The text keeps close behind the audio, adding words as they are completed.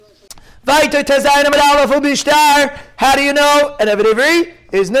How do you know? An Eved Ivri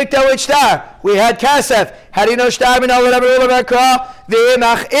is nikta with shtar. We had kasef. How do you know shtar? This is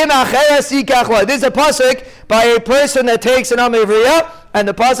a pasuk by a person that takes an Amivriya, and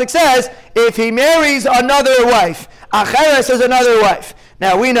the pasuk says if he marries another wife, acheres is another wife.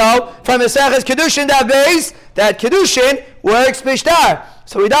 Now we know from the Seches Kidushin Daf that Kidushin works b'shtar.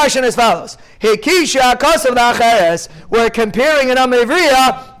 So we darshan as follows: Hikisha kasav la'acheres. We're comparing an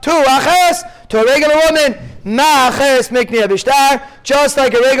Amivriya to acheres, to a regular woman. Ma'acheres mikniya b'shtar, just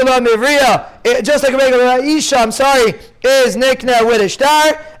like a regular Amivriya, just like a regular Isha, is nikna with a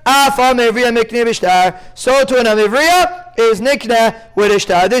shtar. Af Amivriya mikniya b'shtar. So to an Amivriya is nikna with a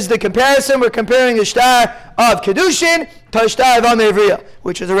shtar. This is the comparison. We're comparing the shtar of Kedushin to a shtar of Amivriya,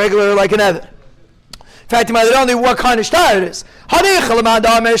 which is a regular like an Eved. In fact, you might not know what kind of shtar it is. That's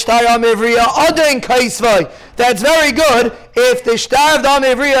very good if the shtar of the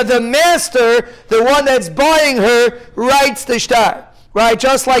Amivriya, the master, the one that's buying her, writes the shtar. Right?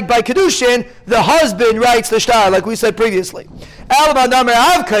 Just like by Kedushin, the husband writes the shtar, like we said previously. But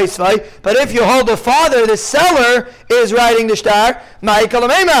if you hold the father, the seller, is writing the shtar,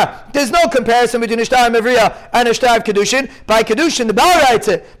 there's no comparison between the shtar of Amivriya and the shtar of Kedushin. By Kedushin, the Baal writes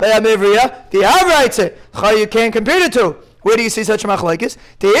it. By Amivriya, the Av writes it. You can't compare the two. Where do you see such a machlekes?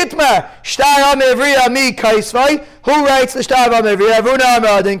 Te'itmar shtar Amivriya mi kaisvai. Who writes the shtar of Amivriya? Avuna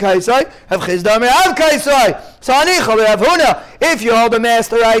Amadin kaisvai. Av Chizda Av kaisvai. So Anichal Avuna. If you hold the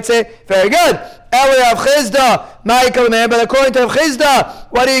master writes it, very good. Eli Av Chizda, Michael man. But according to Av Chizda,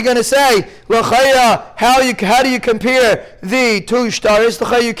 what are you going to say? L'chaya, how do you compare the two shtars?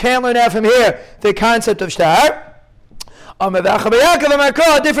 L'chaya, you can't learn out from here the concept of shtar. A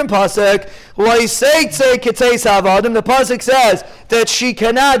different pasuk. The pasuk says that she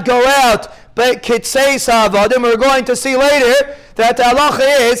cannot go out, but kitzei savadim. We're going to see later that the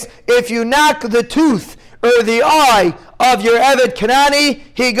halacha is if you knock the tooth or the eye of your Eved Kanani,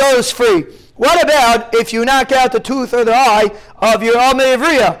 he goes free. What about if you knock out the tooth or the eye of your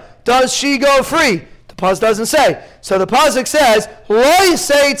Amivriya? Does she go free? The pasuk doesn't say. So the pasuk says,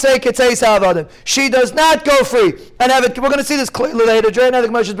 she does not go free. And we're going to see this clearly later. Now the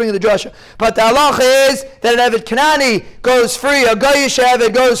Gemara is bringing the drasha. But the halacha is that an Eved Kanani goes free, a Goyish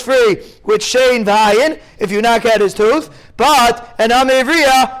Eved goes free with Shein V'ayin, if you knock out his tooth. But an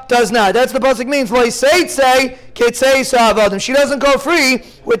Amivriya does not. That's what the pasuk means. She doesn't go free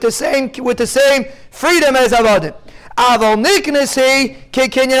with the same freedom as Avadim. Aval niknesi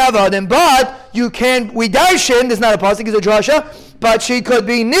kinyan avadim, but you can. We darshin. There's not a pasuk, it's a drasha, but she could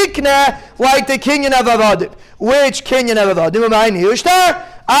be nikna like the kinyan of avadim. Which kinyan of avadim? Shtar.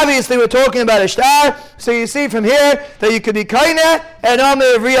 Obviously, we're talking about a shtar. So you see from here that you could be kaina and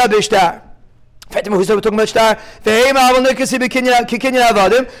Amivriya b'shtar. We're talking about shtar. There's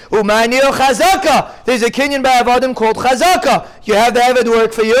a kinyan by avadim called chazaka. You have the Eved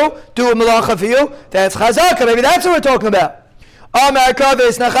work for you, do a malacha for you. That's chazaka. Maybe that's what we're talking about. Another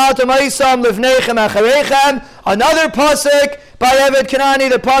pasuk by Eved Kanani.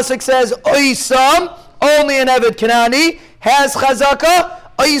 The pasuk says oisam. Only an Eved Kanani has chazaka.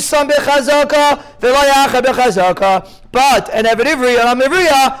 Oisam bechazaka v'loyacha bechazaka. But an Eved Ivri and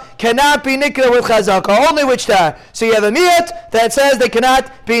Amivriya cannot be nikna with chazaka, only with shtar. So you have a miyat that says they cannot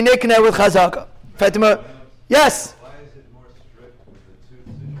be nikna with chazaka. Fatima, yes? Why is it more strict with the tooth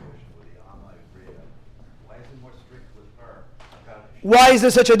situation with the Amivriya? Why is it more strict with her? Why is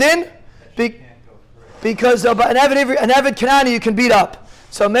there such a din? Because an Eved Kanani you can beat up.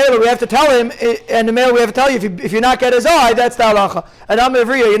 So Mela, we have to tell him, and the Mela we have to tell you, if you knock at his eye, that's the halacha. And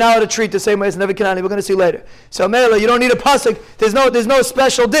Amivriya, you're not allowed to treat the same way as an Eved Kanani. We're going to see later. So Mela, you don't need a pasuk. There's no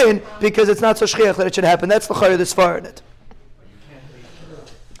special din because it's not so shchiach that it should happen. That's the chayr that's far in it.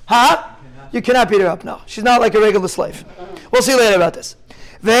 You cannot beat her up. No, she's not like a regular slave. We'll see later about this.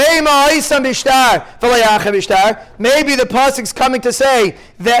 Maybe the pasuk's coming to say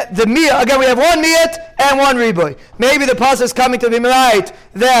that the miyat, again we have one miyat and one riboy. Maybe the pasuk's coming to be right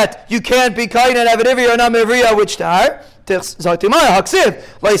that you can't be kain and Eved Ivri or Amivriya with shtar. We have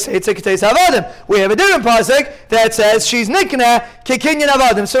a different pasuk that says she's nikna kikinyan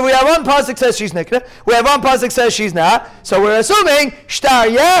avadim. So we have one pasuk says she's nikna. We have one pasuk says she's not. So we're assuming shtar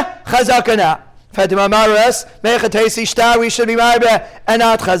yeah, chazaka na. Fatima Maras, Mechatesi Shtar, we should be marbe and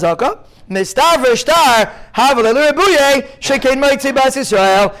not Chazaka. Mistavra Shtar, Havalelu Rebuye, Shekin Maitzi Bas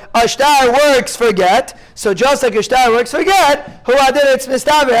Yisrael. A Shtar works for get. So just like a Shtar works for get, who did it's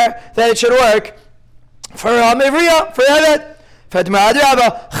Mistavra that it should work for Amivriya, for Eved. Fatima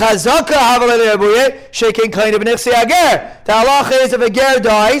Adraba, Chazaka Havalelu Rebuye, Shekin Kaina B'Nichsi Ager. The halacha is if a ger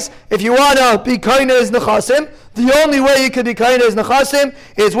dies, if you want to be Kaina as Nechasim, The only way you could be kind as nechasim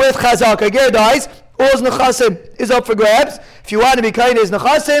is with chazaka. A ger dies, all his nechasim is up for grabs. If you want to be kind as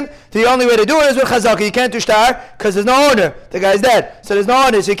nechasim, the only way to do it is with chazaka. You can't do shtar because there's no owner. The guy's dead, so there's no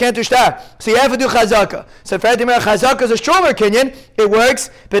owner, so you can't do shtar. So you have to do chazaka. So if chazaka is a stronger kinyan, it works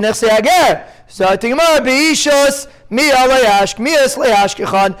b'nechsei ager. So tingmar beishos mi alayashk mias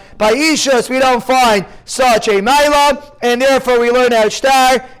layashkichan. By ishos we don't find such a maila, and therefore we learn out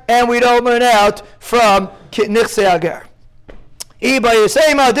shtar, and we don't learn out from nechsei ager.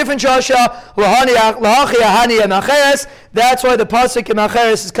 Different shasha. That's why the pasuk in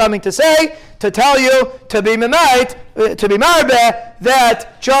Macheres is coming to say, to tell you to be memait, to be marbe,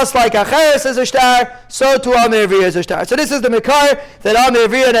 that just like Acheres is a shtar, so too Amir Ivri is a shtar. So this is the Mekar that Amir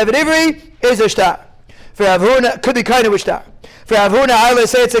Ivri and Eved Ivri is a shtar. For Avhuna could be kind of a shtar. For Avhuna, I will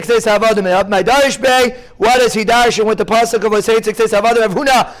say it's my Darish Bey. What is he darishing with the pasuk of say it's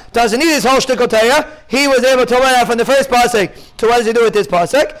Avhuna doesn't need his whole shtickle taya. He was able to learn out from the first pasuk. So what does he do with this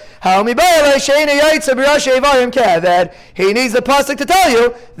pasuk? He needs the pasuk to tell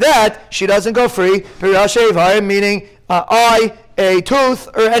you that she doesn't go free. Meaning eye, a tooth,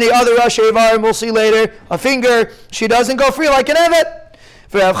 or any other Rashi Ivarim, we'll see later, a finger. She doesn't go free like an evet.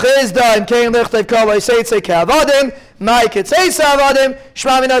 Since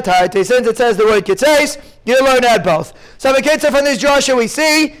it says the word kitzeis, you learn that both. So from this Joshua we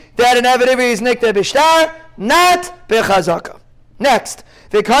see that an Eved Ivri is nikta b'shtar, not b'chazaka. Next,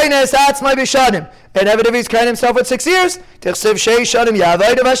 v'kaynes atzmai b'shanim. An Eved Ivri is kind himself with 6 years. Tichsiv shei shanim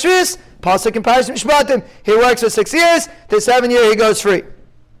yavayda v'ashvis. Pasuk in Parashim Shmatim. He works for 6 years. The 7th year he goes free.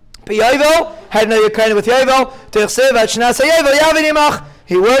 B'yovel, how do you know you're kind with Yovel? Tichsiv at shnasa Yovel yavin imach.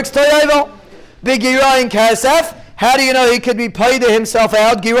 He works to Yovel. B'girayin kasef. How do you know he could be paid himself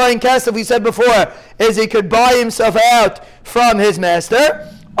out? Girayin kasef, we said before, is he could buy himself out from his master.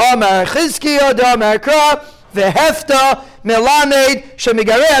 Amar chizkiya damar kra v'hefta melamed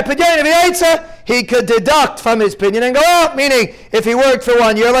shemigareh pidyon v'yaitza. He could deduct from his pinion and go out. Meaning, if he worked for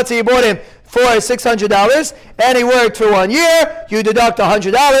 1 year, let's say you bought him for $600, and he worked for 1 year, you deduct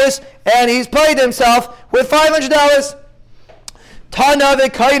 $100, and he's paid himself with $500. Tana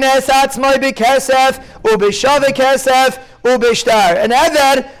v'kaynes atzmai b'kesef u'b'shav kesef u'b'shtar. An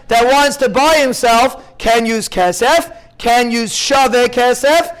eved that wants to buy himself can use kesef, can use shav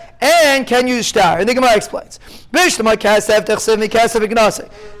kesef, and can use shtar. And the Gemara explains.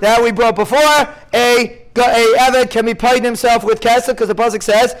 That we brought before, a eved can be paid himself with kesef, because the pasuk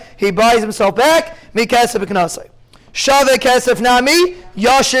says he buys himself back. Mi kesef v'knasei. Shave kesef nami,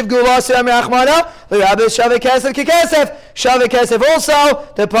 yashiv gulasi amrachmana, l'rabbi shave kesef ki kesef. Shave kesef also,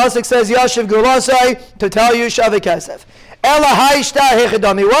 the pasuk says yashiv gulasai, to tell you shave kesef. Ela hai shtar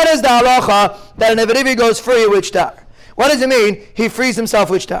hechidami. What is the halacha that an Eved Ivri goes free with shtar? What does it mean? He frees himself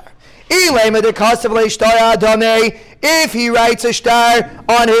with shtar. If he writes a shtar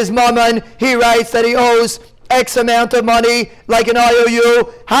on his mammon, he writes that he owes X amount of money, like an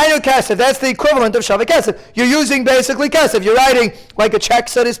IOU. Hainu kesef, that's the equivalent of shavah kesef. You're using basically kesef. You're writing like a check,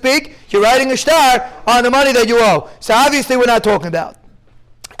 so to speak. You're writing a shtar on the money that you owe. So obviously we're not talking about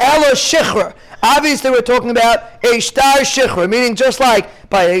Elo shichra. Obviously we're talking about a shtar shichra, meaning just like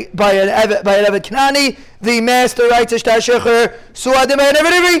by an Eved Kanani, the master writes a shtar shichra. Suadim and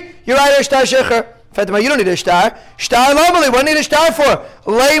Eved Ivri, you write a shtar shichra. Fatima, you don't need a shtar. Shtar lomali, what do you need a shtar for?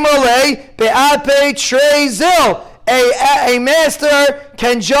 Leimole be'ape trei zil. A master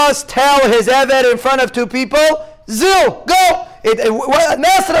can just tell his Eved in front of two people, zil, go.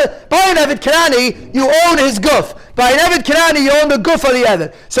 Master, by an Eved Kanani, you own his guf. By an Eved Kanani, you own the guf of the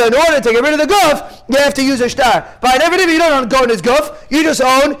Eved. So in order to get rid of the guf, you have to use a shtar. By an Eved Ivri, you don't own his guf. You just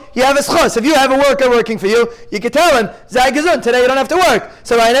you have a schus. If you have a worker working for you, you can tell him, Zai Gezun, today you don't have to work.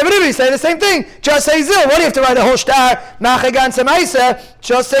 So by an Eved Ivri, say the same thing. Just say zil. What do you have to write a whole shtar? Machagan Samaisa.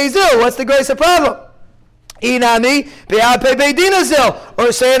 Just say zil. What's the greater problem? Inami be'ape beidinazil,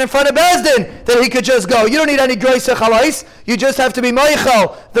 or say it in front of Bezdin that he could just go. You don't need any groisa chalais. You just have to be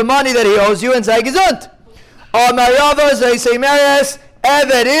moichel the money that he owes you and zay gezunt. Amayava zay seimeres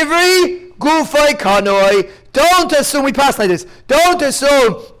Eved Ivri gufay kanoi. Don't assume we pass like this. Don't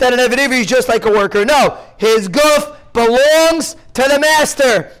assume that an Eved Ivri is just like a worker. No, his guf belongs to the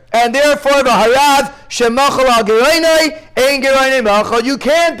master, and therefore the harav shemachal al geraynai ein geraynai machal. You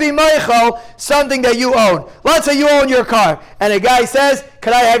can't be machal something that you own. Let's say you own your car, and a guy says,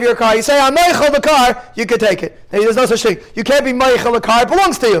 can I have your car? You say, I'm meichel the car, you can take it. There's no such thing. You can't be meichel the car, it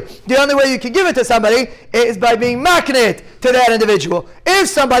belongs to you. The only way you can give it to somebody is by being maknit to that individual. If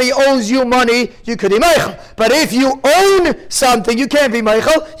somebody owes you money, you could be meichel. But if you own something, you can't be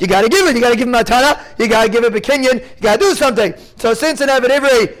meichel. You got to give it. You got to give him a tana. You got to give it a kinyan. You got to do something. So since an Eved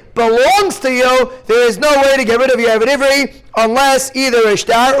Ivri belongs to you, there is no way to get rid of your Eved Ivri unless either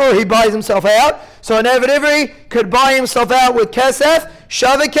ishtar or he buys himself out. So an Eved Ivri could buy himself out with kesef,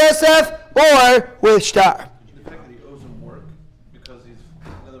 shava kesef, or with shtar. The fact that he owes him work, because he's,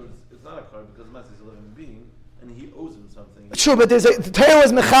 in other words, it's not a car, because Master is a living being, and he owes him something. True, but the Torah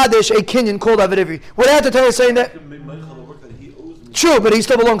was mechadish a kinyan called Eved Ivri. Without the Torah saying that. True, but he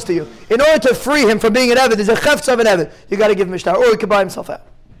still belongs to you. In order to free him from being an Eved, there's a chefts of an Eved. You got to give him a shtar, or he could buy himself out.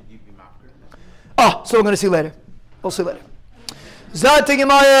 Oh, so we're going to see later. We'll see later. So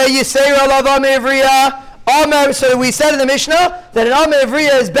we said in the Mishnah that an Am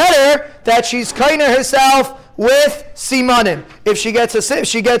Ivriya is better that she's kaina herself with simanim. If she becomes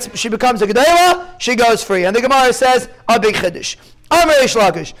a gedela, she goes free. And the Gemara says a big chiddush. Amar Reish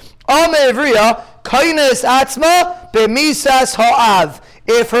Lakish, Am Ivriya kainas atzma b'misas ha'av.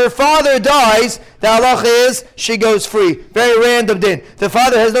 If her father dies, the halacha is she goes free. Very random din. The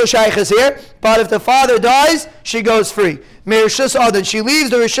father has no shaykhs here, but if the father dies, she goes free. Merishus Adin. She leaves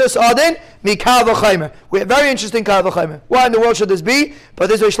the Rishus Adin, Mikal V'chaimer. We have very interesting Kal V'chaimer. Why in the world should this be? But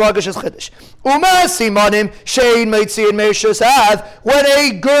this is Reish Lakish's Chiddush. Uma Simanim, Shein Meitzi and Merishus Av. When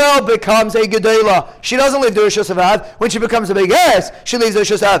a girl becomes a Gedela, she doesn't leave the Rishus Av. When she becomes a big ass, she leaves the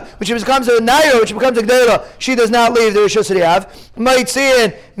Rishus Av. When she becomes a Nairo, when she becomes a Gedela, she does not leave the Rishus Av. Meitzi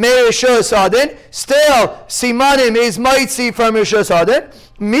and Merishus Adin. Still, Simanim is Meitzi from Rishus Adin.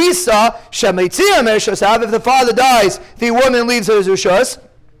 Misa shemitzia merishus av. If the father dies, the woman leaves his rishus.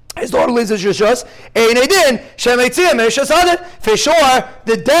 His daughter leaves his rishus. Ein edin shemitzia merishus adin. For sure,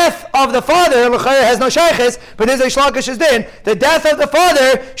 the death of the father has no shaykhis, but this is Reish Lakish's din. The death of the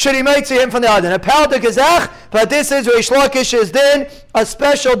father should he mitzia him from the adin. A pal de gazach, but this is Reish Lakish's din, a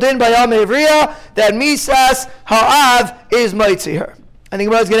special din by Am Ivriya that misas ha'av is mitzia her. I think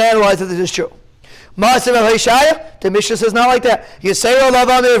Gemara is going to analyze if this is true. The Mishnah says not like that. You say Am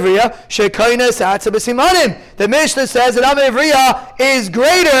Ivriya shekainas atza b'simanim. The Mishnah says that Am Ivriya is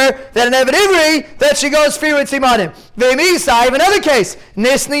greater than an Eved Ivri that she goes free with simanim. V'misa, I have another case.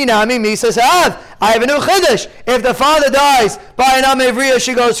 Nisni nami misas av. I have a new chiddush. If the father dies by an Am Ivriya,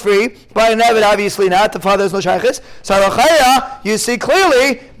 she goes free. By an Eved, obviously not. The father has no shaykhis. So you see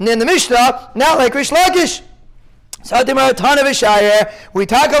clearly in the Mishnah, not like Reish Lakish. So we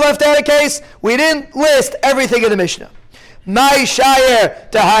talk a left out a case. We didn't list everything in the Mishnah. My shire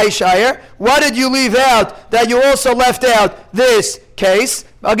to high shire. What did you leave out that you also left out this case?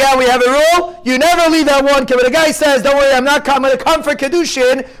 Again, we have a rule. You never leave out one. When a guy says, don't worry, I'm going to come for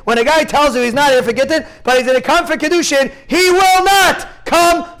Kidushin. When a guy tells you he's not here for Gittin, but he's going to come for Kidushin, he will not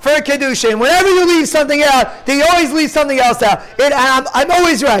come for Kidushin. Whenever you leave something out, he always leaves something else out. I'm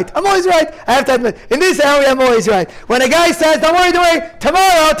always right. I'm always right. I have to admit, in this area, I'm always right. When a guy says, don't worry,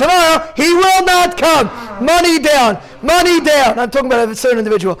 tomorrow, he will not come. Money down. I'm talking about a certain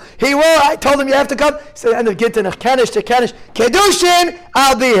individual. He will. I told him you have to come. He said, end of Gittin, Kanish to Kanish. Kedushin,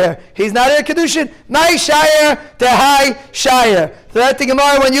 I'll be here. He's not here, Kedushin. My shire to high shire. So that's the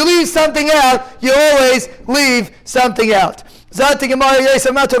Gemara. When you leave something out, you always leave something out. Zati Gemara, yes,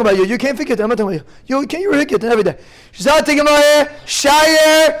 I'm not talking about you. You can't forget. I'm not talking about you. You can't forget every day. Zati Gemara,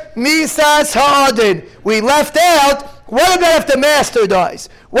 shire misas ha'adin. We left out. What about if the master dies?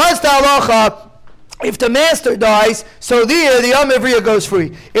 What's the halacha? If the master dies, so the Am Ivriya goes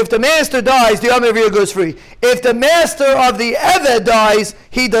free. If the master dies, the Am Ivriya goes free. If the master of the Eved dies,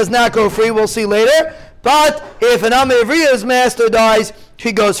 he does not go free. We'll see later. But if an Am Ivriya's master dies,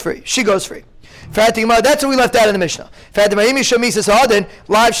 he goes free. She goes free. That's what we left out in the Mishnah. That's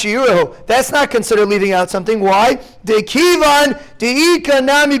not considered leaving out something. Why? There's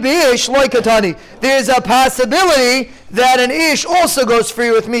a possibility that an ish also goes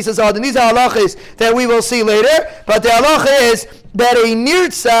free with misas adin. These are halachas that we will see later, but the halacha is that a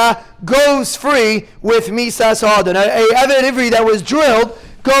nirtza goes free with misas adin. A Eved Ivri that was drilled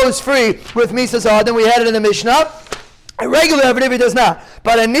goes free with misas adin. We had it in the Mishnah. A regular Eved Ivri does not.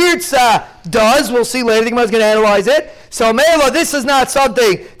 But a nirtza does. We'll see later. The Gemara is going to analyze it. So Mela, this is not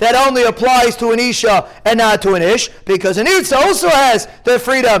something that only applies to an Isha and not to an Ish, because a nirtza also has the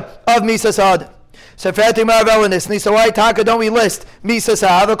freedom of misas adin. So why Taka don't we list misas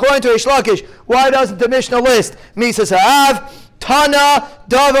ha'av? According to Reish Lakish, why doesn't the Mishnah list misas ha'av? Tana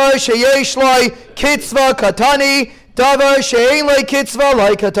davar sheyesh loy kitzva katani. Davar she'ein loy kitzva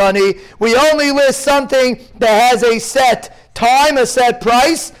loy katani. We only list something that has a set time, a set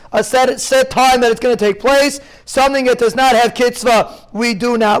price, a set time that it's going to take place. Something that does not have kitzvah, we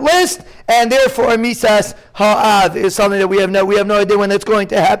do not list, and therefore misas ha'av is something that we have no idea when it's going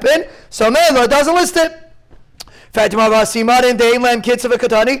to happen. So Mela doesn't list it. Simanim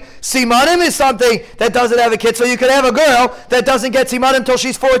is something that doesn't have a kitzvah. You could have a girl that doesn't get simanim until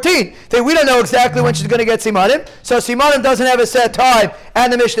she's 14. We don't know exactly when she's going to get simanim. So simanim doesn't have a set time,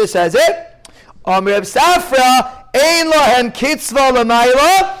 and the Mishnah says it. Reb Safra ein lahem kitzvah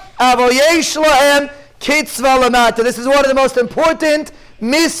l'mayla, avo yesh lahem kitzvah l'mata. This is one of the most important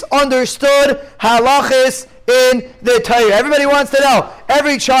misunderstood halachis in the Torah. Everybody wants to know.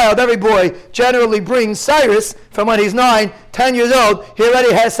 Every child, every boy generally brings Cyrus from when he's 9, 10 years old. He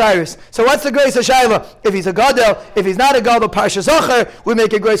already has Cyrus. So what's the grace of Shaila? If he's a Gadol, if he's not a Gadol, Parsha Zocher, we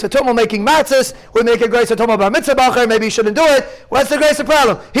make a grace of Tumah making matzahs. We make a grace of Tumah Bar Mitzvah Bacher. Maybe he shouldn't do it. What's the grace of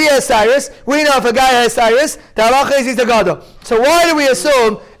problem? He has Cyrus. We know if a guy has Cyrus, the halacha is he's a Gadol. So why do we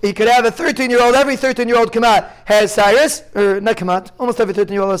assume he could have a 13-year-old, every 13-year-old Kamat has Cyrus, or not Kamat, almost every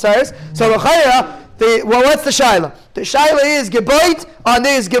 13-year-old has Cyrus. So what's the Shaila? The Shaila is Geboit on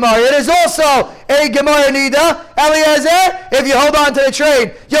this Gemara. It is also a Gemara Nida. Eliezer, if you hold on to the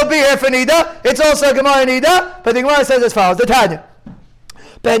train, you'll be here for Nida. It's also a Gemara Nida. But the Gemara says as follows. The Tanya.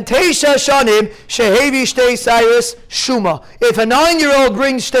 Ben Teisha Shanim Shehevi Shtei Cyrus Shuma. If a 9-year-old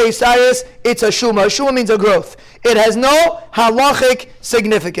brings Shtei Cyrus, it's a Shuma. Shuma means a growth. It has no halachic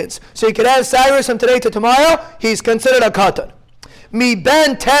significance. So you could have Cyrus from today to tomorrow. He's considered a katan. Mi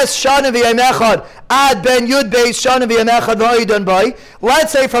ben tes shana v'yemechad ad ben yud beis shana v'yemechad v'oidon boy.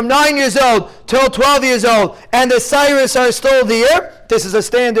 Let's say from 9 years old till 12 years old, and the Cyrus are still there. This is a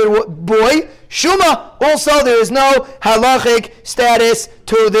standard boy. Shuma. Also, there is no halachic status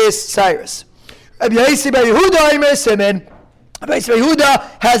to this Cyrus. Rabbi Yehuda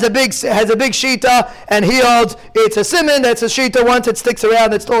has a big shita, and he holds it's a simon. That's a shita. Once it sticks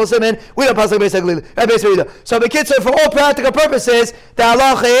around, it's still a simon. We don't pass like basically. So Bekitzer, for all practical purposes, the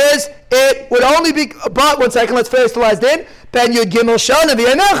halacha is it would only be. But 1 second, let's first the last in. Ben Yud Gimel Shana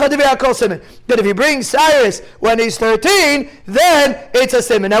v'Yemecha Devei Simon. That if he brings Cyrus when he's 13, then it's a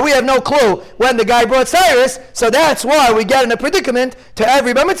simon. Now we have no clue when the guy brought Cyrus, so that's why we get in a predicament to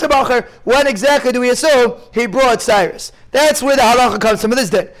every bar mitzvah bacher. When exactly do we assume he brought Cyrus? That's where the halacha comes from this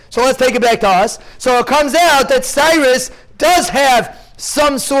day. So let's take it back to us. So it comes out that Cyrus does have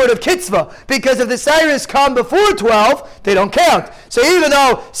some sort of kitzvah, because if the Cyrus come before 12, they don't count. So even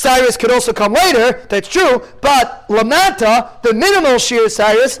though Cyrus could also come later, that's true, but Lamata, the minimal shear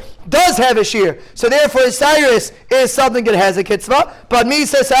Cyrus, does have a shear. So therefore Cyrus is something that has a kitzvah, but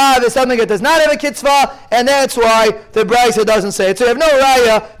Misas Av is something that does not have a kitzvah, and that's why the Brisa doesn't say it. So you have no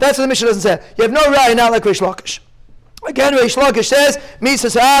raya, that's what the Mishnah doesn't say. You have no raya, not like Reish Lakish. Again, Reish Lakish says,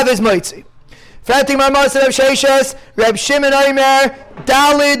 Misas Av is Moitzi. Reb Shimon Omer,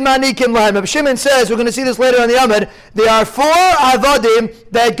 Dalid Manikim Lahem. Reb Shimon says, we're going to see this later on the Amud, there are 4 avodim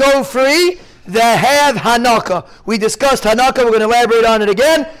that go free that have Hanaka. We discussed Hanaka, we're going to elaborate on it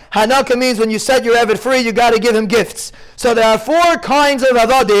again. Hanaka means when you set your Eved free, you got to give him gifts. So there are 4 kinds of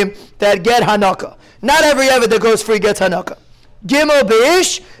avodim that get Hanaka. Not every Eved that goes free gets Hanaka. Gimel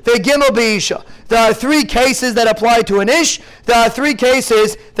Beish, the Gimel Beisha. There are 3 cases that apply to an Ish. There are 3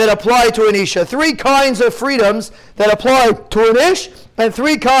 cases that apply to an Isha. 3 kinds of freedoms that apply to an Ish, and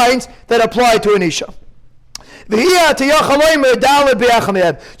 3 kinds that apply to an Isha.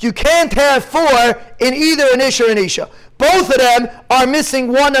 You can't have 4 in either an Ish or an Isha. Both of them are missing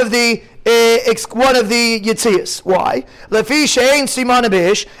one of the Yitzias. Why? Lefi she'ein siman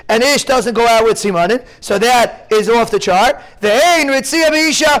b'ish, and Ish doesn't go out with simanin, so that is off the chart. Ve'ein ritzia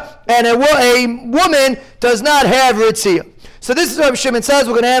b'isha, and a woman does not have ritzia. So this is what Reb Shimon says.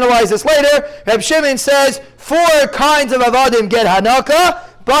 We're going to analyze this later. Reb Shimon says 4 kinds of avodim get Hanaka,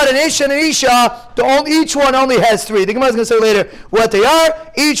 but an Ish and an Isha, each one only has 3. The Gemara is going to say later what they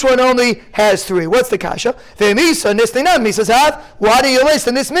are. Each one only has 3. What's the kasha? Ve'misa nistinam misas hav. Why do you list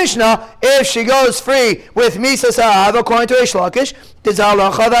in this Mishnah if she goes free with misas hav according to Reish Lakish?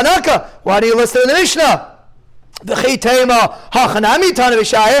 Dizalacha v'anaka. Why do you list it in the Mishnah?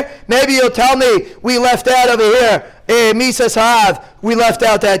 Maybe you'll tell me we left out over here Misas Hav, we left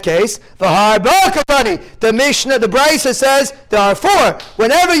out that case. The Mishnah, the Brisa says there are 4.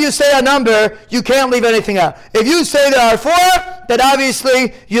 Whenever you say a number, you can't leave anything out. If you say there are 4, then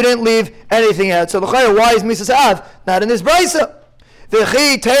obviously you didn't leave anything out. So why is Misas Hav not in this Brisa?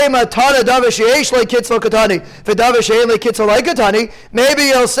 V'chi tema tana davar sheyesh le kitzva katani. V'davar sheyein le kitzva le katani. Maybe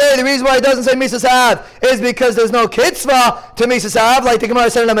you'll say the reason why it doesn't say misas av is because there's no kitzva to misas av, like the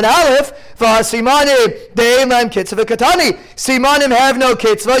Gemara said in Lamed Aleph. V'asimanim de'ein lam kitzva katani. Simanim have no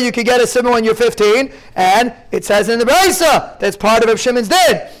kitzva. You can get a simon when you're 15, and it says in the Brisa that's part of Rav Shimon's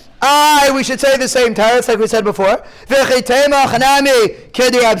din. We should say the same teretz like we said before.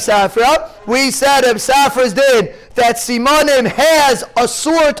 We said Reb Safra's din that Simanim has a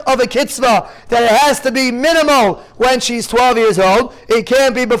sort of a kitzvah, that it has to be minimal when she's 12 years old. It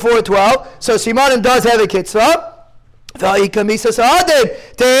can't be before 12. So Simanim does have a kitzvah.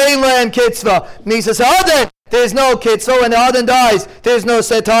 There's no kitzvah when the Adon dies. There's no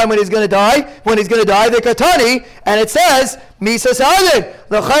set time when he's going to die. When he's going to die, the Katani, and it says Misas Adon.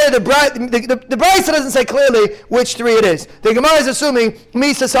 The Brisa doesn't say clearly which three it is. The Gemara is assuming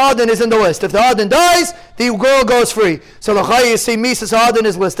Misas Adon is in the list. If the Adon dies, the girl goes free. So you see Misas Adon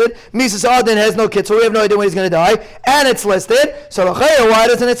is listed. Misas Adon has no kitzvah. We have no idea when he's going to die, and it's listed. So why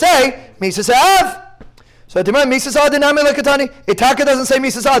doesn't it say Misas Av? So to remember, Misas Adon Nami Lekatani, Itaka doesn't say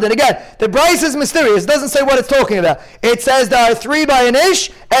Misas Adon. Again, the Bryce is mysterious. It doesn't say what it's talking about. It says there are 3 by an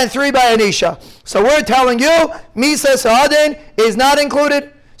ish and 3 by an isha. So we're telling you, Misas Adon is not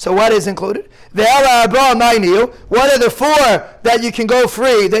included. So what is included? What are the 4 that you can go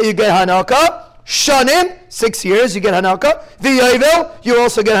free that you get Hanaka? Shanim, 6 years, you get Hanaka. V'yovel, you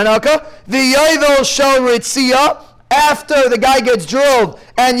also get Hanaka. V'yovel shal ritziyah. After the guy gets drilled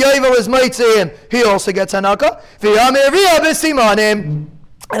and Yovel is mitzvah him, he also gets Hanaka. V'yamiriya b'simanim.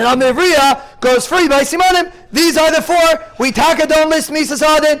 And Amiriya goes free by simanim. These are the 4. We taka don't list Misas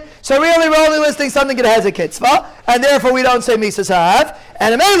Adon. So really we're only listing something that has a kitzvah. And therefore we don't say Misas Hav.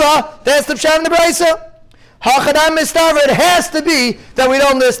 And Amela, that's the pshat in the Brisa. Hachadam Mistaver, it has to be that we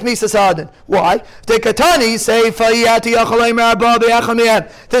don't list Misas Adon. Why? The Katani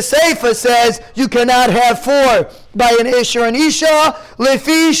the Seifa says you cannot have 4 by an ish or an isha.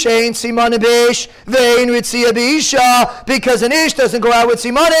 Lefi shein siman beish vein ritzia beisha, because an ish doesn't go out with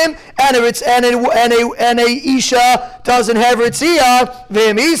simanim, and a isha doesn't have ritzia.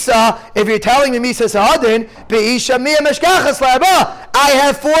 Ve'misa, if you're telling me Misas Adon beisha mia meshkachas la'aba, I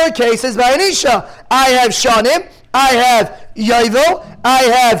have 4 cases by an isha. I have shanim, I have yovel, I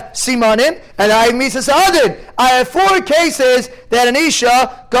have simanim, and I have Misas Adon. I have 4 cases that an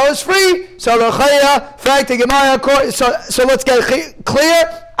isha goes free. So l'chaya, fact the Gemara. So let's get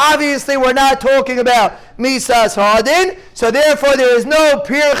clear. Obviously, we're not talking about Misas Adon. So therefore, there is no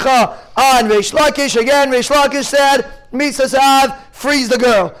pircha on Reish Lakish. Again, Reish Lakish said Misas Av frees the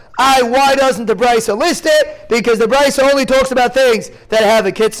girl. Why doesn't the Brisa list it? Because the Brisa only talks about things that have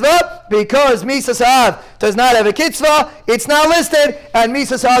a kitzvah. Because Misas Av does not have a kitzvah, it's not listed. And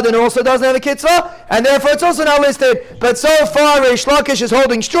Misas Adon also doesn't have a kitzvah, and therefore it's also not listed. But so far, Reish Lakish is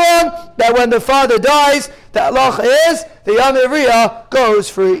holding strong that when the father dies, the halacha is the Yom Ivriya goes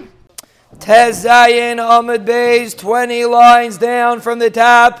free. Tez Zayin Amud Beis, 20 lines down from the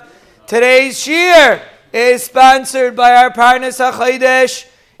top. Today's shir is sponsored by our Parnas HaChodesh,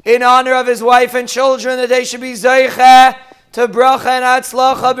 in honor of his wife and children, that they should be Zoicha to Bracha and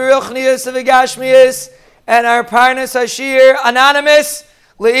Atzlacha Beruchnius V'Gashmius, and our Parnas Hashir Anonymous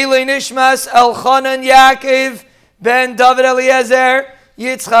Le'ilei Nishmas Elchanan Yaakov ben David Eliezer,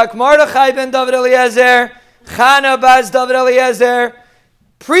 Yitzchak Mordechai ben David Eliezer, Chana bas David Eliezer,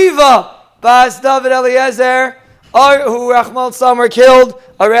 Priva bas David Eliezer, who Rachmal Sam were killed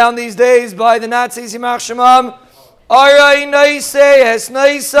around these days by the Nazis, Yimach Shemam. Aray Noisei Es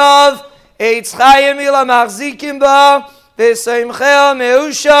Noisav Eitz Chayim Ila Machzikim Ba V'Seimchel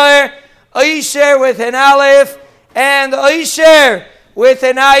Meusher Oisher with an Aleph and Oisher with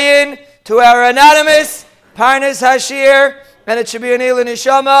an Ayin to our anonymous Parnas Hashir, and it should be an Elin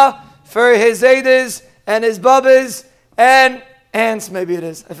Neshama for his Zaydas and his Babas and ants, maybe it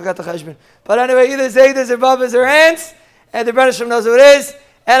is. I forgot the Cheshbon. But anyway, either Zaydas or Babas or ants, and the British knows who it is,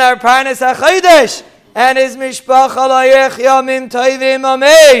 and our Parnas HaChodesh and his mishpach alayech yamim toivim,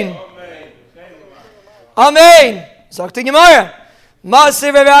 amen. Amen. Sagt the Gemara.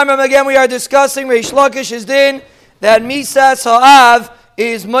 Masiv Rav Amram, again we are discussing Reish Lakish's din that Misas Ha'av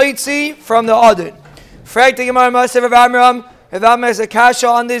is Moitzi from the Adon. Frag the Gemara, Masiv Rav Amram. Rav Amram has a kasha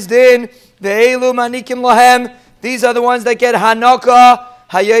on this din. Ve'elu manikim lahem. These are the ones that get Hanaka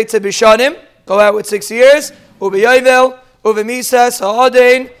Hayetze B'shanim, go out with 6 years. Ubeyovel, Uvemisas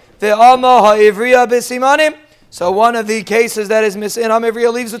Ha'adon. Ve'ama ha'ivriya b'simanim. So one of the cases that is missing,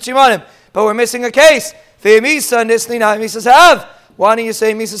 Ivriya leaves with simanim, but we're missing a case. Ve'misa nisli na misas hav. Why don't you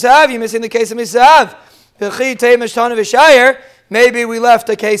say misas hav? You're missing the case of misas hav. V'chi teimashtan v'shayir. Maybe we left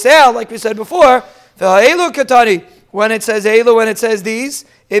a case out, like we said before. Ve'ha'ilu katani When it says Elu, when it says these,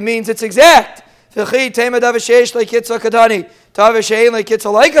 it means it's exact. Maybe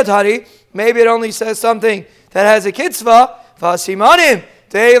it only says something that has a kitzvah. Simanim,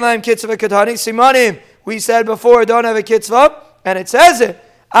 we said before, don't have a kitzvah, and it says it.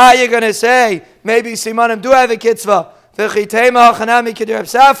 You're going to say, maybe simanim do have a kitzvah.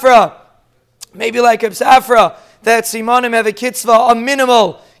 Maybe like Reb Safra, that simanim have a kitzvah, a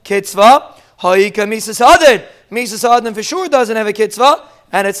minimal kitzvah. Ha'ika misas hadin. Misas hadin for sure doesn't have a kitzvah,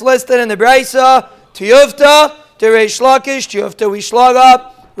 and it's listed in the Braisa, Tiyufta, the Reish Lakish, Tiyufta we slug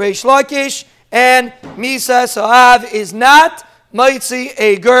up, Reish Lakish, and Misa Sa'av is not Maitzi,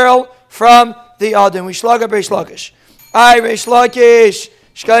 a girl from the Adin. We slug up Reish Lakish. Reish Lakish,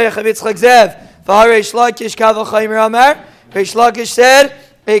 Shkayach Abitzchak Zev, V'ha Reish Lakish, Kaval Chaimer Amar. Reish Lakish said,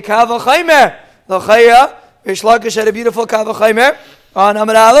 a Kaval Chaimer. L'chaya, Reish Lakish had a beautiful Kaval Chaimer on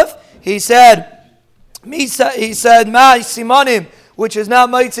Amar Aleph. He said, Ma Simanim, which is not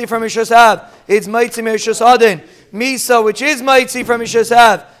Maitzi from Mishus Av. It's Maitzi Mishus Adin. Misa, which is Maitzi from Mishus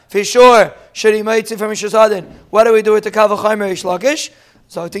Av. For sure, should he Maitzi from Mishus Adin. What do we do with the Kaval Chaimer Reish Lakish?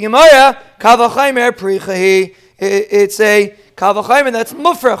 So to Gemara, Kaval Chaimer Prichahi. It's a Kaval Chaimer that's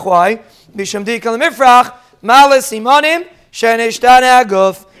Mufrach. Why? Bisham Dikal Mifrach, Malas Simanim, Shenishtana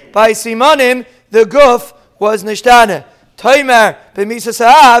Aguf. By Simanim, the Guf was Nishtana. Toimer, B'Misa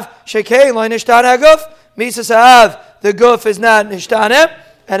Sa'av, Shekei Lo Nishtana Aguf. Misa Sa'av, the Guf is not Nishtana.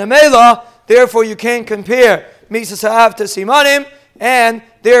 And a Mela, therefore you can't compare Misa Sa'av to Simanim. And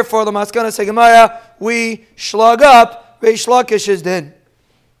therefore, the Maskana Segemaya, we slug up Reish Lakish's din.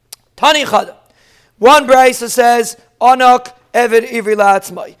 Tani Chada. One Braisa says, Anak Eved Ivri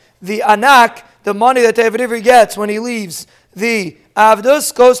La'atzmai. The Anak, the money that the Eved Ivri gets when he leaves the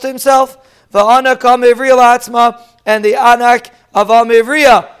Avdus, goes to himself. The Anak Am Ivri La'atzma, and the Anak of Am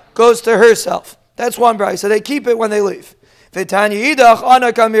Ivriya goes to herself. That's one Braisa. They keep it when they leave. V'tanya Yidach,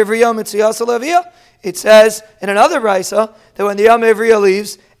 Anak Am Ivriya Mitziyasa Leviyah. It says in another Braisa that when the Am Ivriya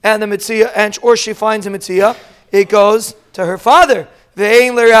leaves and the Mitziyah, or she finds a Mitziyah, it goes to her father.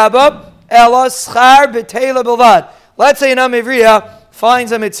 Ve'ein l'rabba ela schar b'teila bilvad. Let's say an Am Ivriya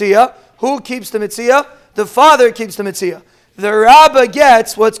finds a Mitziyah. Who keeps the Mitziyah? The father keeps the Mitziyah. The Rabba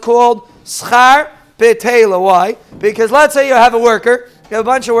gets what's called schar b'teila. Why? Because let's say you have a worker, you have a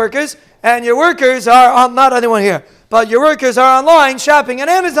bunch of workers, and your workers are not anyone here, but your workers are online shopping on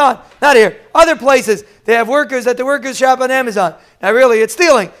Amazon. Not here, other places. They have workers that the workers shop on Amazon. Now really it's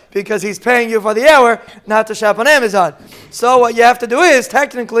stealing because he's paying you for the hour not to shop on Amazon. So what you have to do is,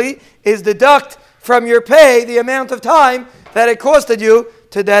 technically, is deduct from your pay the amount of time that it costed you,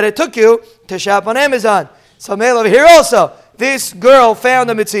 that it took you to shop on Amazon. So mail over here also. This girl found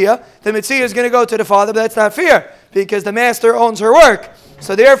a Mitziyah. The Mitziyah is going to go to the father, but that's not fair because the master owns her work.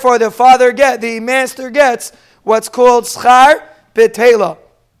 So therefore the master gets what's called schar b'teila.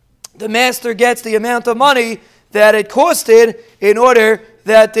 The master gets the amount of money that it costed in order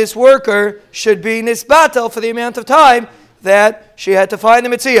that this worker should be nisbatel for the amount of time that she had to find the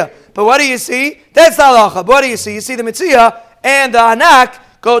Mitziyah. But what do you see? That's the halacha. But what do you see? You see the Mitziyah and the anak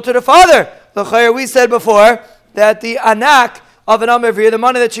go to the father. We said before that the anak of an Am Ivriya, the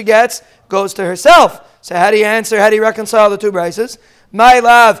money that she gets, goes to herself. So how do you answer? How do you reconcile the two braces? My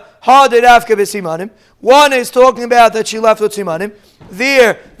love, hadidafka b'simanim. One is talking about that she left with simanim.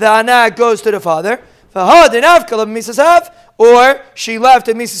 There, the anak goes to the father. Or she left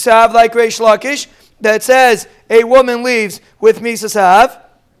at misasav like Reish Lakish that says a woman leaves with misasav.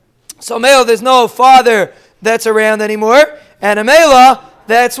 So male, there's no father that's around anymore. And a mela,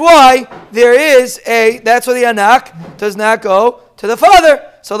 that's why that's why the anak does not go to the father.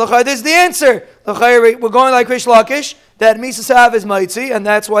 So this is the answer. We're going like Reish Lakish, that misasav is maitzi, and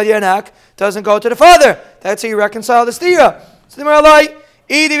that's why the anak doesn't go to the father. That's how you reconcile the stira. So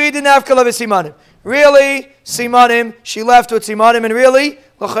really, simanim, she left with simanim, and really,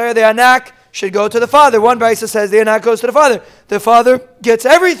 the anak should go to the father. One brisa says the anak goes to the father. The father gets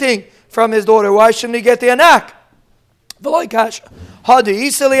everything from his daughter. Why shouldn't he get the anak?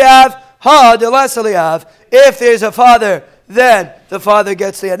 If there's a father, then the father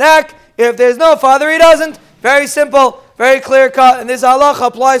gets the anak. If there's no father, he doesn't. Very simple, very clear cut. And this halacha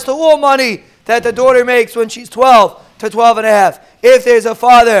applies to all money that the daughter makes when she's 12 to 12 and a half. If there's a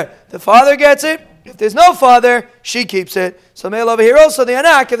father, the father gets it. If there's no father, she keeps it. So male over here also, the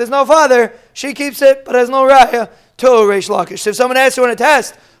anak, if there's no father, she keeps it, but has no raya to Reish Lakish. So if someone asks you in a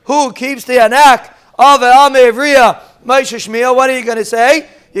test, who keeps the anak of Am Ivriya, Moshe Shmiel, what are you going to say?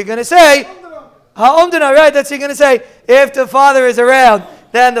 You're going to say, Ha'omdana, right? That's what you're going to say. If the father is around,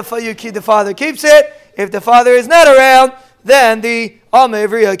 then the father keeps it. If the father is not around, then the Am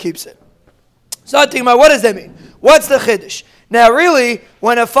Ivriya keeps it. So I think about, what does that mean? What's the chiddush? Now, really,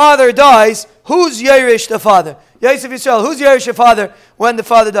 when a father dies, who's Yerush the father? Yosef Yisrael, who's Yerush the father when the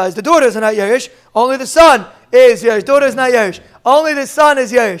father dies? The daughters are not Yerush. Only the son is Yerush. Daughter is not Yerush. Only the son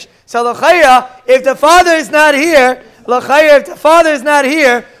is Yerush. So, l'chaya, if the father is not here,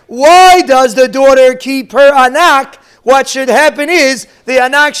 why does the daughter keep her anak? What should happen is the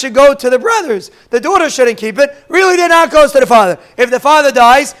anak should go to the brothers. The daughter shouldn't keep it. Really, the anak goes to the father. If the father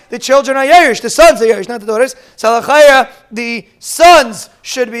dies, the children are Yerush. The sons are Yerush, not the daughters. So the sons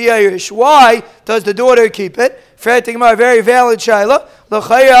should be Yerush. Why does the daughter keep it? Very valid shaila.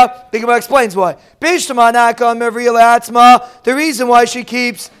 The Gemara explains why. The reason why she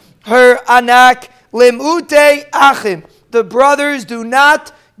keeps her anak limute achim. The brothers do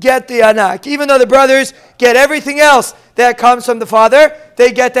not get the anak. Even though the brothers get everything else that comes from the father,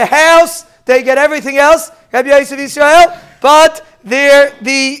 they get the house, they get everything else, Rabbi Yosef Yisrael, but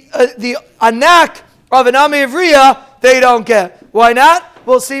the anak of an Ami Ivriya, they don't get. Why not?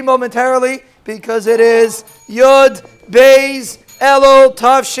 We'll see momentarily, because it is Yud, Beis, Elul,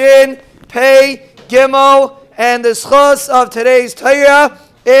 Tavshin, Pei, Gimel, and the schos of today's Torah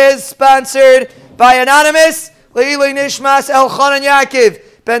is sponsored by Anonymous, Le'ilui Nishmas Elchanan Yaakov,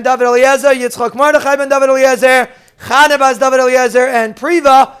 Ben David Eliezer, Yitzchak Mordechai Ben David Eliezer, Chana Bas David Eliezer, and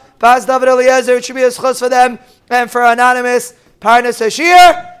Priva Bas David Eliezer. It should be a schos for them, and for Anonymous Parnas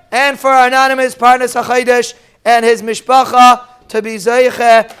Hashir, and for Anonymous Parnas HaChaydesh, and his mishpacha to be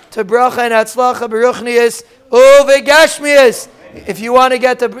zeiche, to bracha and atzlacha, beruchnius, uvegashmius. If you want to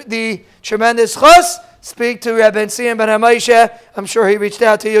get the tremendous schos, speak to Rabbi Siyam Ben HaMoshe. I'm sure he reached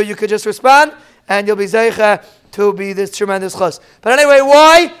out to you. You could just respond, and you'll be zeiche to be this tremendous chus. But anyway,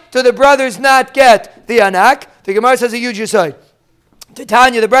 why do the brothers not get the anak? The Gemara says a huge aside.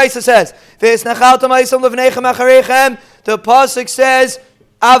 Titania, the Brisa says, the pasuk says,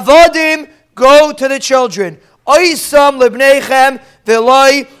 avodim, go to the children. Oisam libnechem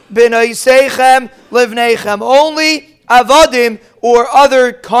v'loi b'noisechem livnechem. Only avodim or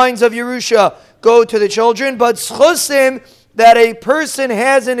other kinds of Yerusha go to the children, but schusim that a person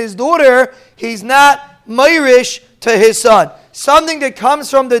has in his daughter, he's not Mayrish to his son. Something that comes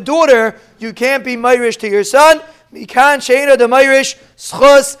from the daughter, you can't be Mayrish to your son. Mikan sheina the Mayrish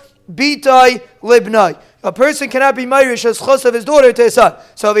schus bitai libnai. A person cannot be Mayrish as schus of his daughter to his son.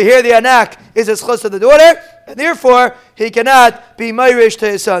 So over here the anak is a schus of the daughter, and therefore he cannot be Mayrish to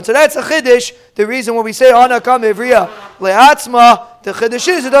his son. So that's a chiddush. The reason when we say anakam ivriya le'atzma, the chiddush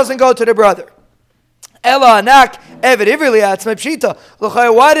is it doesn't go to the brother. Ela anak eved ivri liatzma pshita.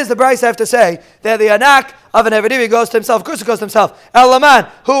 Why does the Brisa have to say that the anak of an eved ivri goes to himself? Of course it goes to himself. Elaman,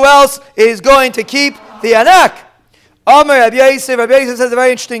 who else is going to keep the anak? Amar Rabbi Yosef says a very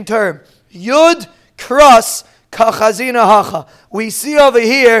interesting term. Yud cross kachazina hacha. We see over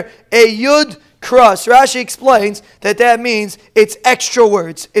here a yud cross. Rashi explains that means it's extra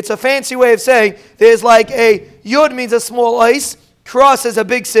words. It's a fancy way of saying there's like a yud means a small ice, cross is a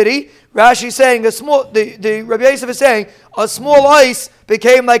big city. Rashi is saying the Rabbi Yosef is saying a small ice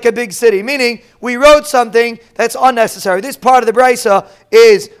became like a big city, meaning we wrote something that's unnecessary. This part of the Brisa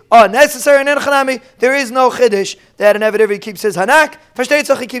is unnecessary. And there is no chiddush that an Eved Ivri keeps his hanak.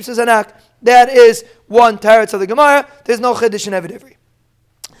 Versteht he keeps his hanak. That is one teretz of the Gemara. There's no chiddush in Eved Ivri.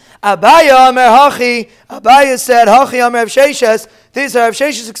 Abaya Amer Hachi. Abaya said Hachi Amer Rav Sheshes. This Rav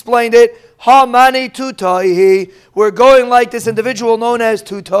Sheshes explained it. Ha-mani tutai. We're going like this individual known as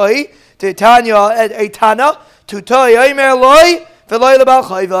tutai. Titania etana. Tutai Aimer loi. V'loi lebal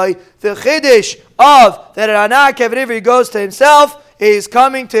chayvai. The chiddush of that an anak Eved Ivri goes to himself is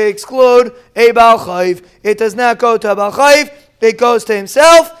coming to exclude a bal chayv. It does not go to a bal chayv. It goes to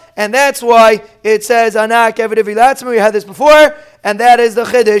himself. And that's why it says anak Eved Ivri latzma. We had this before. And that is the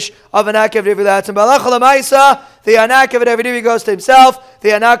chiddush of anak Eved Ivri latzma. Balacha l'maisa, the anak Eved Ivri goes to himself.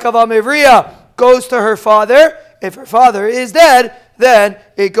 The anak of Amivriya goes to her father. If her father is dead, then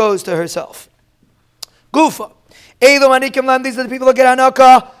it goes to herself. Gufa. These are the people who get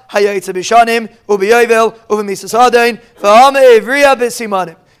anaka. Hayayitza b'shanim, u'b'yovel, u'v'misasadein, v'amivriya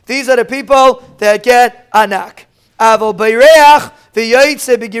b'simanim. These are the people that get anak. Avol b'yireach,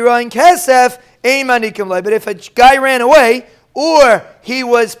 v'yayitza b'girayin kesef, ein manikim lai. But if a guy ran away, or he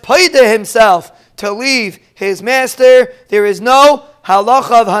was paid to himself to leave his master, there is no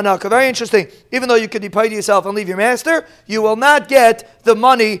halacha of hanaka. Very interesting. Even though you could be paid to yourself and leave your master, you will not get the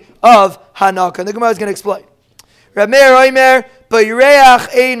money of hanaka. And the Gemara is going to explain. Rab Meir Omer, b'yireach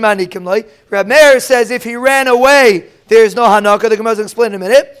ein manikim lai. Rab Meir says if he ran away, there is no hanaka. The Gemara is going to explain in a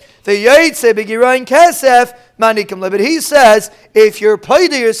minute. The Yaitse b'girayin kesef manikim lai. But he says if you're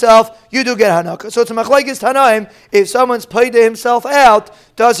paid to yourself, you do get hanaka. So it's a machlekes tanaim. If someone's paid to himself out,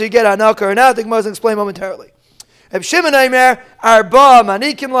 does he get hanaka or not? The Gemara is going to explain momentarily. Reb Shimon Aimer, Arba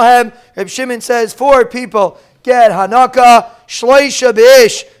Manikim Lahem. Reb Shimon says 4 people get Hanaka. Shloisha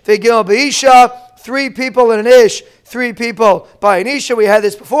B'ish, V'gil B'isha. 3 people in an ish, 3 people by an isha. We had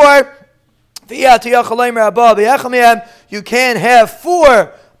this before. You can't have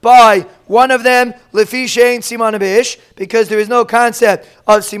 4 by one of them, Lefi Shein Siman B'ish, because there is no concept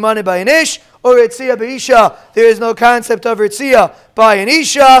of Siman by an ish, or Ritzia B'isha, there is no concept of Ritzia by an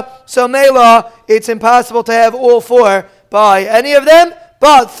isha. So Mela, it's impossible to have all 4 by any of them,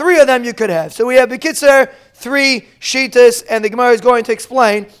 but 3 of them you could have. So we have B'kitzer, 3 Shitas, and the Gemara is going to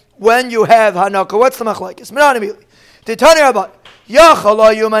explain when you have Hanaka. What's the machlekes? Not immediately.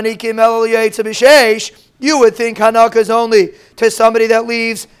 You would think Hanaka is only to somebody that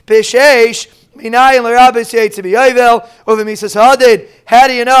leaves B'sheish. How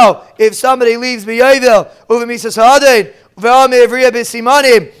do you know if somebody leaves B'yovel over Misas Hadid?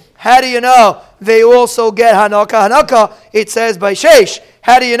 How do you know they also get Hanaka? Hanaka, it says by Sheish.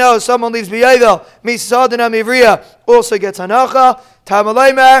 How do you know someone leaves B'yovel? Misas Hadid Amivriya also gets Hanaka.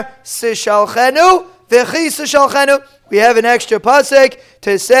 Tamalaymer Sishalchenu V'chi Sishalchenu. We have an extra pasuk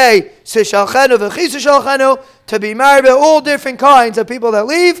to say Sishalchenu V'chi Sishalchenu, to be married by all different kinds of people that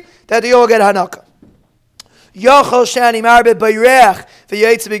leave, that they all get Hanaka. Yachol Shani married by Bayrech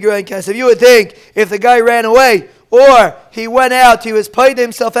V'yetz B'Grein Kes. If you would think if the guy ran away or he went out, he was paid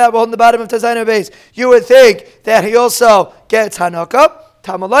himself out on the bottom of Tazayna base, you would think that he also gets Hanaka.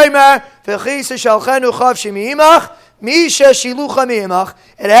 Tamalaymer V'chi Sishalchenu Chav Shemiimach.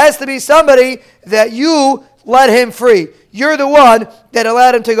 It has to be somebody that you let him free. You're the one that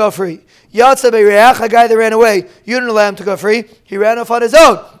allowed him to go free. Yatsa Be'reach, a guy that ran away, you didn't allow him to go free. He ran off on his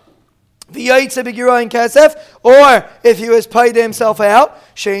own. V'yayitza B'giroin Kasef, or if he was paid himself out,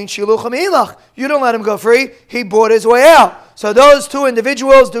 Shein Shilucha Me'ilach, you don't let him go free. He bought his way out. So those 2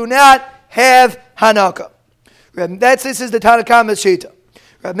 individuals do not have Hanaka. This is the Tanakhama's Shita.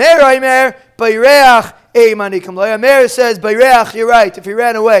 Reb Meir Aimer B'yireach. Meir says, Bayreach, you're right. If he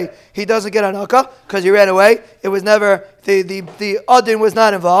ran away, he doesn't get Hanaka because he ran away. It was never, the Adin was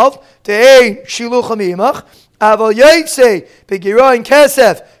not involved. Te'ei shilucha mi'imach. Aval yaitse begiroin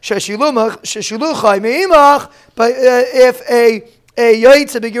kesef sheshilucha mi'imach. But if a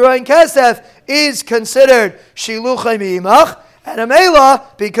yaitse begiroin kesef is considered shilucha mi'imach, and a mela,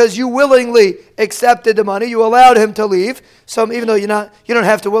 because you willingly accepted the money, you allowed him to leave. So even though you don't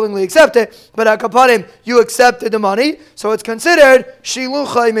have to willingly accept it, but akapanim, you accepted the money, so it's considered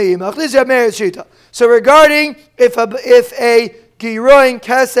shiluchai meimach. This is Meir's shita. So regarding if a giroin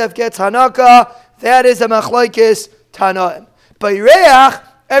kesef gets hanaka, that is a machlokes tanaim. Bayreach,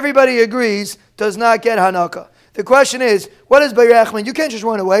 everybody agrees, does not get hanaka. The question is, what does Bayreach mean? You can't just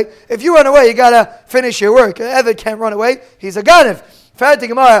run away. If you run away, you got to finish your work. An Eved can't run away. He's a Ganav.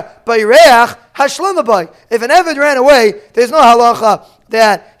 Bayreach hashlamabay. If an Eved ran away, there's no halacha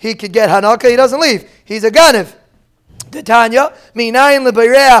that he could get Hanaka. He doesn't leave. He's a Ganav. Tanya, minayin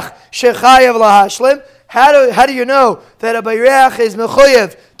lebayreach shechayev lahashlim. How do you know that a Bayreach is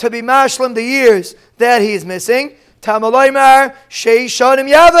mechuyev to be mashlim the years that he's missing? Tamalaymar sheishanim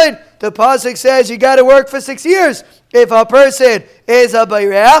yavad. The pasuk says you got to work for 6 years. If a person is a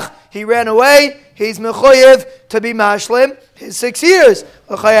bayreach, he ran away, he's mechuyev to be mashlim his 6 years.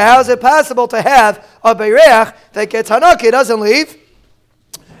 How is it possible to have a bayreach that gets hanaka, doesn't leave?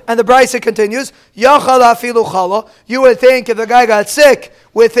 And the Brisa continues, Yachal afilu chala. You would think if the guy got sick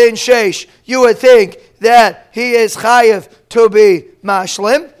within sheish, you would think that he is chayev to be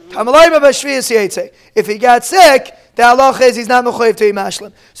mashlim. If he got sick, the halach is he's not mechuyev to be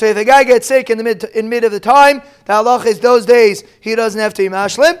mashlim. So if the guy gets sick in mid of the time, the halach is those days he doesn't have to be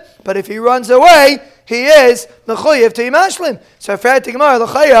mashlim. But if he runs away, he is mechuyev to be mashlim. So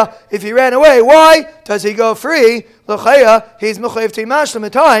if he ran away, why does he go free? He's mechuyev to be mashlim the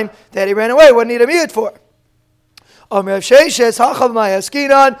time that he ran away. What need a miyut for? Let's say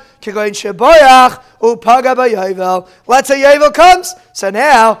Yovel comes, so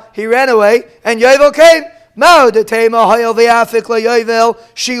now he ran away and Yovel came. You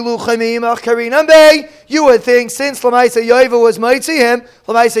would think since Lamaisa Yovel was mighty him,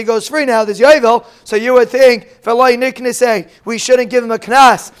 Lamaisa goes free now, there's Yovel, so you would think we shouldn't give him a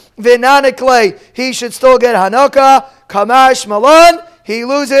knas. He should still get Hanaka. Kamash Malan, he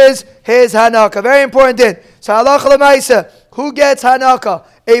loses his Hanaka. Very important thing. So halacha l'maisa, who gets Hanaka?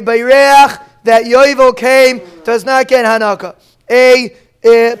 A bayreach that Yovel came does not get Hanaka. A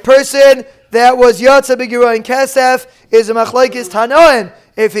person that was Yotza B'Giroin Kesef is a machlokes Tanoim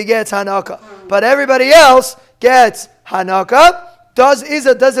if he gets Hanaka. But everybody else gets Hanaka. Is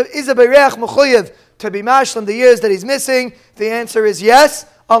a bayreach mechuyev to be mashlim the years that he's missing? The answer is yes.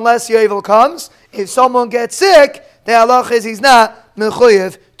 unless Yovel comes. If someone gets sick, the halach is he's not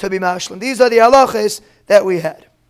mechuyev to be mashlim. These are the halachas that we had.